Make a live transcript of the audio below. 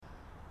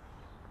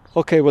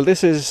Okay, well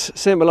this is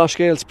St Molaise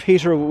Gaels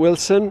Peter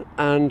Wilson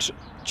and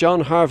John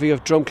Harvey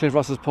of Drumcliffe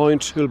Ross's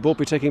Point, who will both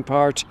be taking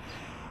part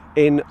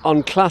in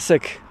An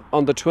Classac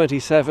on the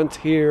 27th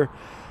here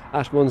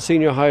at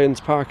Monsignor Hynes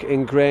Park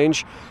in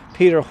Grange.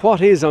 Peter, what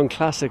is An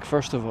Classac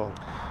first of all?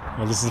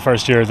 Well, this is the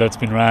first year that's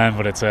been ran,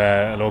 but it's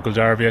a local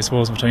derby, I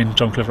suppose, between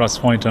Drumcliffe Ross's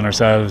Point and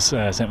ourselves,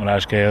 St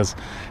Molaise Gaels,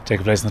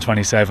 taking place on the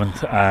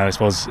 27th. I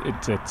suppose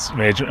it's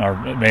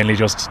mainly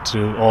just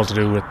to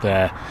do with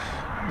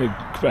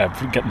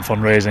getting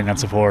fundraising and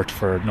support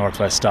for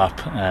Northwest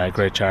Stop,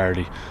 great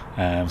charity.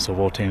 So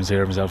both teams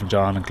here, myself and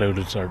John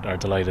included, are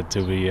delighted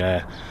to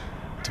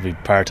be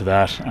part of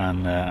that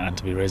and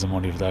to be raising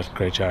money for that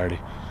great charity.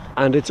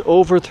 And it's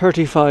over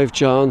 35,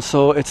 John,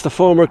 so it's the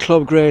former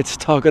club greats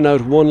talking out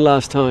one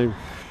last time.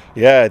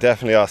 Yeah,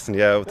 definitely, Austin.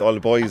 Yeah, all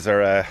the boys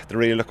are they're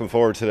really looking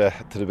forward to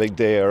the big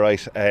day. All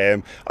right.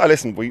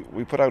 Listen, we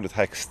put out a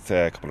text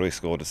a couple of weeks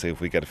ago to see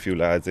if we get a few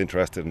lads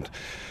interested, and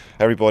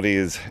everybody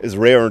is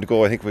raring to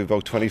go. I think we've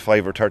about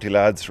 25 or 30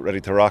 lads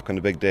ready to rock on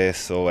the big day.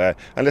 So, and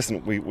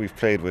listen, we've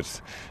played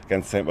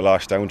against St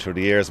Molaise down through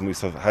the years, and we've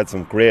had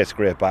some great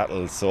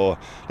battles. So,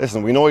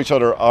 listen, we know each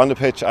other on the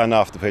pitch and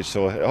off the pitch.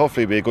 So,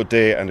 hopefully, it'll be a good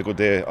day, and a good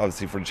day,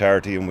 obviously, for the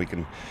charity, and we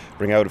can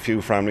bring out a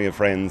few family and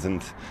friends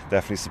and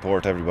definitely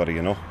support everybody,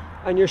 you know.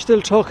 And you're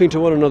still talking to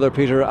one another,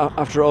 Peter,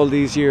 after all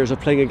these years of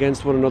playing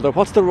against one another.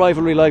 What's the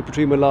rivalry like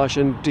between Molaise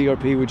and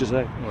DRP, would you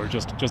say? We're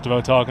just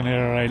about talking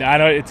here, right? I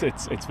know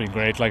it's been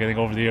great. Like, I think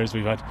over the years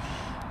we've had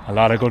a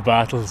lot of good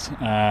battles.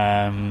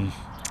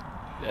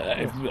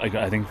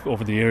 I think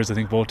over the years, I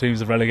think both teams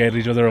have relegated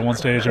each other at one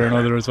stage or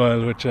another as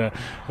well, which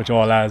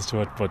all adds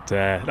to it. But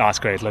that's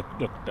great. Look,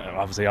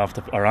 obviously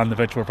on the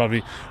pitch we're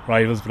probably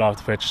rivals, but off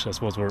the pitch, I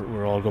suppose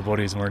we're all good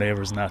buddies and we're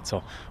neighbours and that,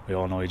 so we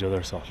all know each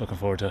other. So looking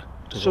forward to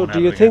So do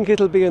you think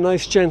it'll be a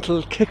nice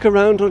gentle kick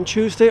around on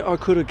Tuesday, or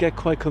could it get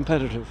quite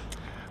competitive?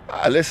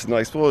 Listen,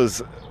 I suppose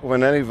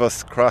when any of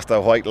us cross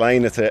that white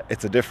line, it's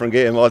a different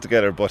game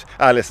altogether. But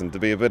listen, there'll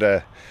be a bit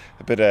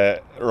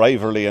of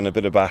rivalry and a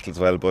bit of battle as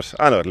well. But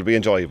I know it'll be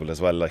enjoyable as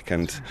well. Like,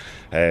 and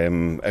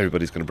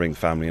everybody's going to bring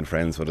family and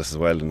friends with us as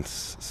well and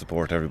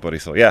support everybody.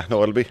 So yeah,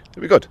 no, it'll be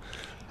good.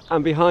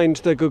 And behind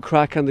the good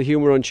crack and the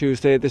humour on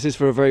Tuesday, this is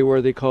for a very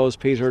worthy cause,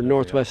 Peter.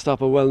 Northwest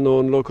Stop, a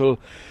well-known local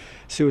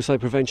suicide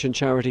prevention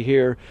charity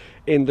here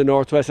in the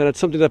Northwest, and it's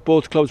something that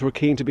both clubs were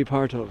keen to be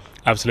part of.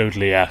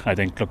 Absolutely, yeah. I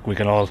think, look,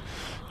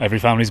 every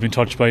family's been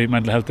touched by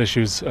mental health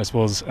issues, I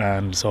suppose,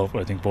 and so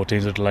I think both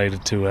teams are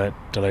delighted to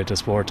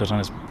support it,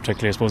 and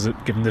particularly, I suppose,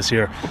 given this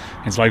year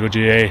in Sligo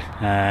GAA,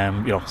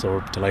 so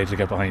we're delighted to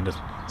get behind it.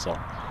 So,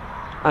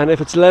 and if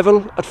it's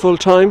level at full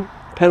time,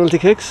 penalty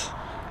kicks?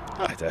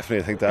 I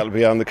definitely think that'll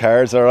be on the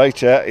cards. All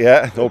right,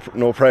 yeah.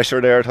 No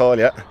pressure there at all.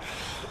 Yeah.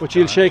 But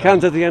you'll shake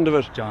hands at the end of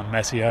it. John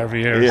Messi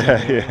every year.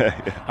 Yeah.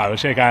 I will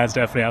shake hands,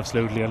 definitely,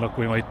 absolutely. And look,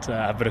 we might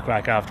have a bit of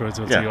crack afterwards.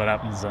 We'll see what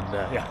happens. And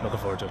looking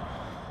forward to it.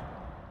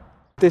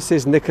 This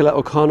is Nicola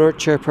O'Connor,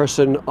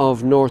 chairperson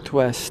of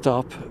Northwest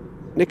Stop.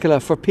 Nicola,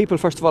 for people,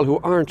 first of all, who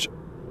aren't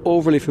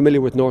overly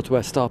familiar with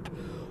Northwest Stop,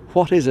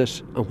 what is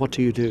it and what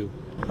do you do?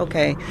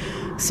 Okay,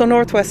 so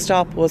Northwest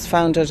Stop was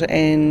founded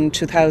in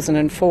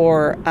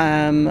 2004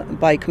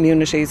 by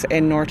communities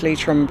in North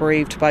Leitrim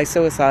bereaved by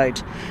suicide.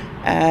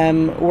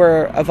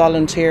 We're a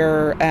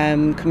volunteer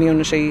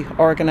community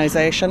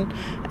organisation.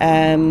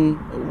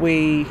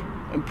 We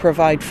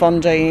provide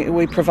funding,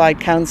 we provide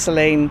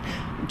counselling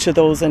to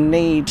those in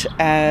need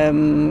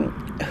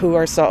who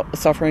are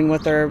suffering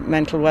with their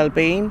mental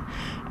well-being.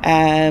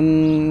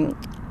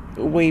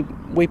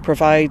 We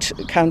provide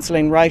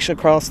counselling right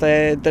across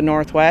the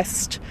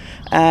Northwest,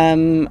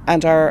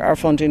 and our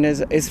funding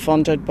is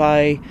funded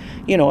by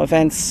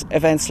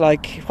events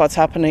like what's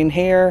happening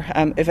here,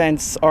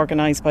 events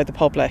organised by the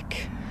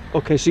public.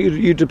 Okay, so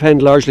you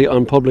depend largely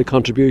on public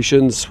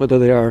contributions, whether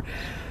they are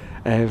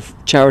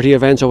charity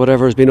events or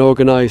whatever has been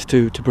organised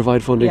to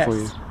provide funding for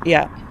you.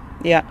 Yeah.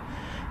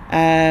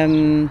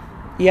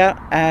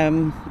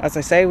 As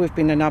I say, we've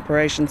been in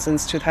operation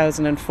since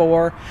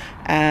 2004.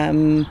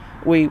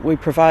 We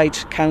provide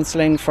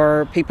counselling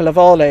for people of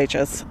all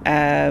ages,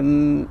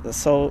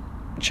 so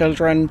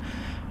children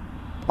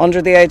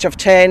under the age of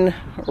 10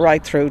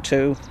 right through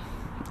to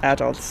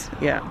adults.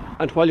 Yeah.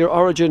 And while your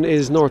origin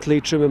is North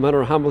Leitrim and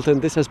Manor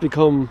Hamilton, this has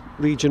become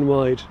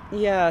region-wide.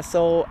 Yeah,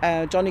 so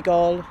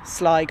Donegal,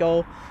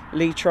 Sligo,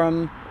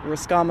 Leitrim,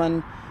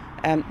 Roscommon,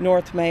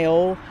 North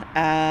Mayo,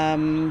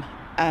 and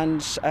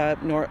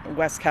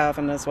West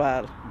Cavan as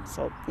well.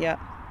 So yeah.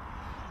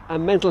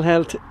 And mental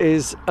health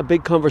is a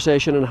big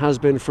conversation and has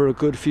been for a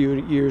good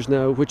few years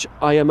now, which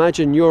I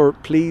imagine you're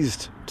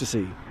pleased to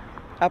see.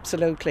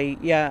 Absolutely,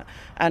 yeah.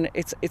 And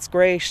it's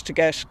great to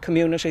get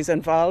communities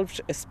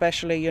involved,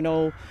 especially,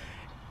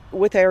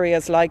 with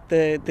areas like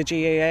the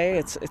GAA.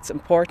 It's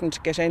important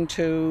to get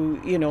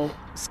into,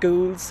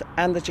 schools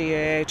and the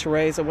GAA to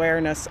raise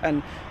awareness,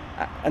 and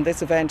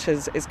this event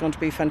is going to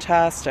be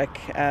fantastic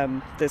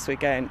this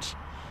weekend.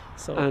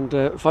 So. And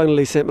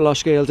finally, St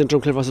Molaise Gaels and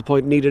Drumcliffe Ross's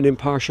Point need an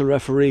impartial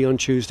referee on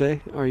Tuesday.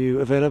 Are you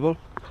available?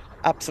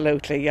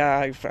 Absolutely,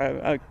 yeah. I'm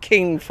a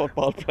keen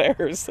football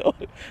player, so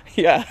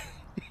yeah.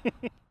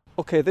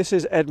 Okay, this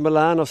is Ed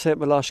Mullane of St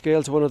Molaise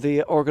Gaels, one of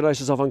the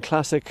organisers of An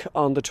Classac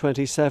on the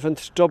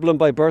 27th. Dublin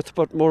by birth,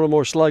 but more and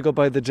more Sligo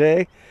by the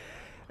day.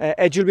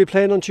 Ed, you'll be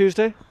playing on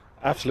Tuesday?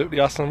 Absolutely,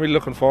 Austin. I'm really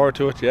looking forward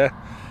to it, yeah.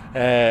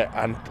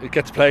 And it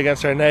gets to play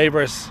against our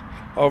neighbours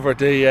over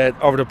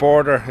the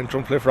border in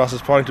Drumcliffe,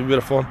 Ross's Point. It'll be a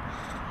bit of fun.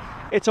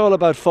 It's all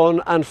about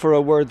fun and for a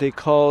worthy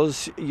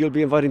cause. You'll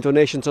be inviting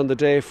donations on the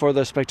day for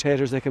the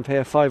spectators. They can pay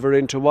a £5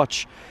 in to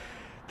watch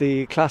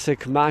the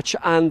Classac match,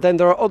 and then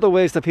there are other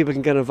ways that people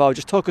can get involved.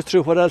 Just talk us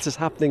through what else is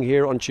happening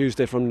here on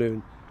Tuesday from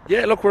noon.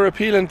 Yeah, look, we're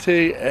appealing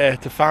to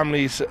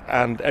families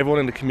and everyone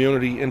in the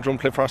community in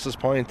Drumcliffe, Ross's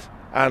Point,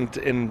 and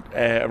in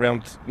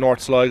around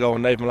North Sligo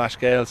and neighbouring Molaise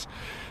Gaels.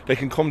 They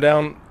can come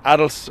down.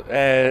 Adults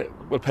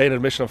will pay an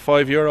admission of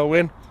 €5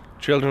 in.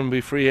 Children will be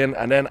free in,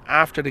 and then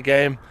after the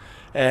game,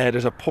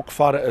 there's a puck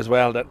fodder as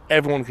well that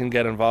everyone can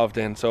get involved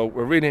in. So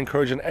we're really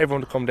encouraging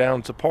everyone to come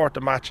down, support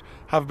the match,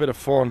 have a bit of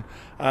fun,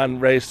 and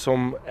raise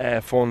some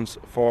funds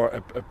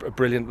for a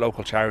brilliant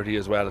local charity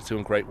as well. It's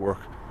doing great work.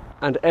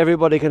 And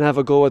everybody can have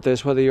a go at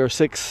this, whether you're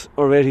 6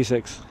 or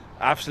 86.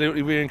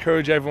 Absolutely, we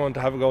encourage everyone to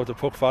have a go at the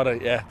puck fodder.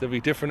 Yeah, there'll be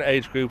different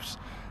age groups,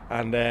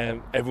 and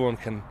everyone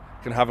can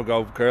have a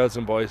go, girls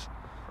and boys.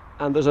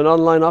 And there's an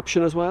online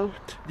option as well?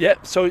 Yeah,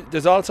 so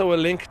there's also a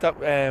link that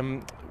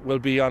will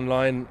be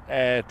online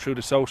through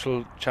the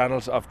social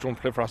channels of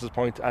Drumcliffe, Ross's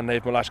Point and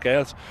neighbouring Molaise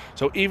Gaels.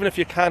 So even if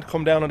you can't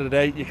come down on the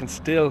day, you can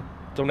still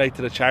donate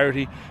to the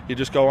charity. You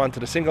just go onto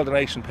the single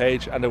donation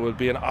page and there will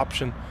be an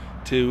option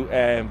to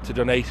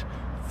donate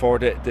for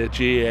the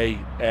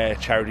GAA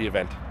charity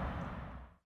event.